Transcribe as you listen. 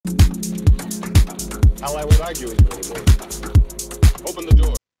How I would argue with you anymore. Open the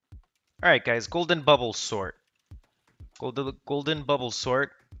door. Alright guys, Golden Bubble Sort. Golden Bubble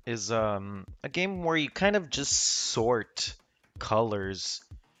Sort is a game where you kind of just sort colors.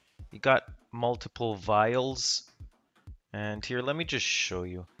 You got multiple vials, and here, let me just show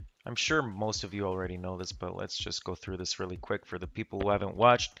you. I'm sure most of you already know this, but let's just go through this really quick for the people who haven't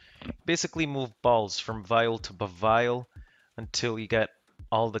watched. Basically move balls from vial to vial until you get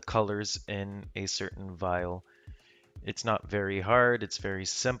all the colors in a certain vial. It's not very hard, it's very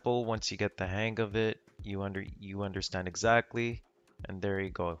simple. Once you get the hang of it, you understand exactly, and there you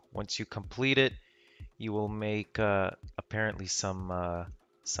go. Once you complete it, you will make apparently some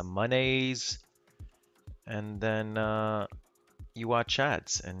monies, and then you watch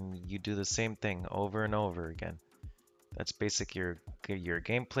ads and you do the same thing over and over again. That's basic your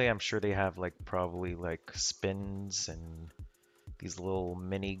gameplay. I'm sure they have like probably like spins and these little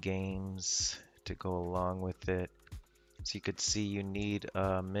mini games to go along with it. So you could see you need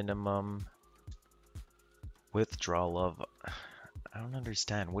a minimum withdrawal of, I don't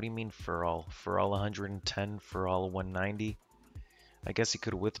understand. What do you mean for all? For all 110, for all 190? I guess you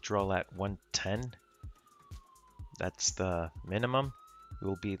could withdraw at 110. That's the minimum.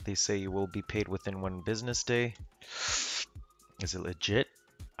 They say you will be paid within 1 business day. Is it legit?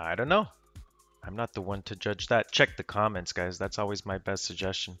 I don't know. I'm not the one to judge that. Check the comments, guys. That's always my best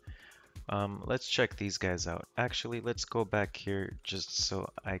suggestion. Let's check these guys out. Actually, let's go back here just so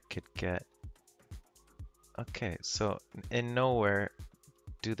I could get... Okay, so in nowhere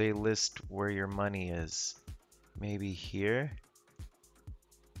do they list where your money is. Maybe here?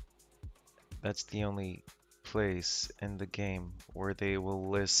 That's the only place in the game where they will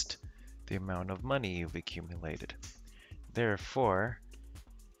list the amount of money you've accumulated. Therefore,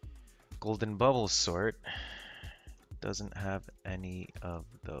 Golden Bubble Sort doesn't have any of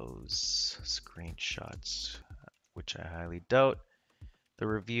those screenshots, which I highly doubt. The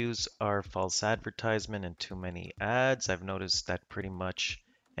reviews are false advertisement and too many ads. I've noticed that pretty much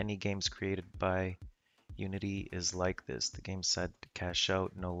any games created by Unity is like this. The game said to cash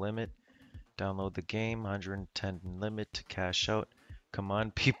out, no limit. Download the game, 110 limit to cash out. Come on,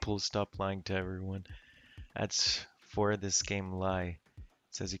 people, stop lying to everyone. Ads for this game lie.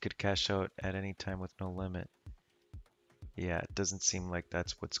 It says you could cash out at any time with no limit. Yeah, it doesn't seem like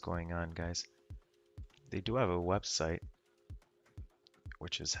that's what's going on, guys. They do have a website,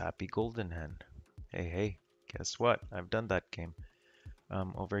 which is Happy Golden Hen. Hey, guess what? I've done that game.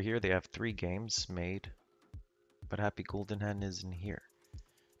 Over here they have 3 games made, but Happy Golden Hen isn't here.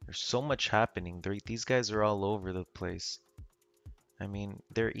 There's so much happening. These guys are all over the place. I mean,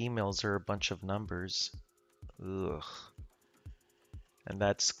 their emails are a bunch of numbers. Ugh. And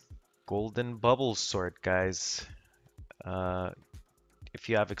that's Golden Bubble Sort, guys. If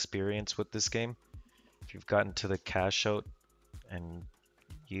you have experience with this game, if you've gotten to the cash out and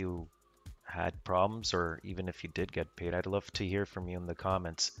you had problems, or even if you did get paid, I'd love to hear from you in the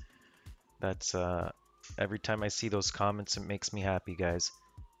comments. That's every time I see those comments, it makes me happy, guys.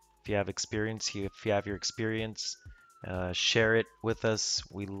 If you have experience, if you have your experience, share it with us.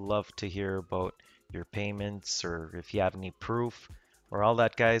 We love to hear about your payments, or if you have any proof or all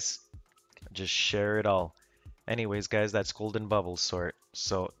that, guys. Just share it all. Anyways, guys, that's Golden Bubble Sort.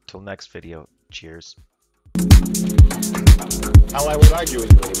 So, till next video, cheers. How I would argue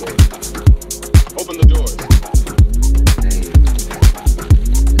with you anymore. Open the door.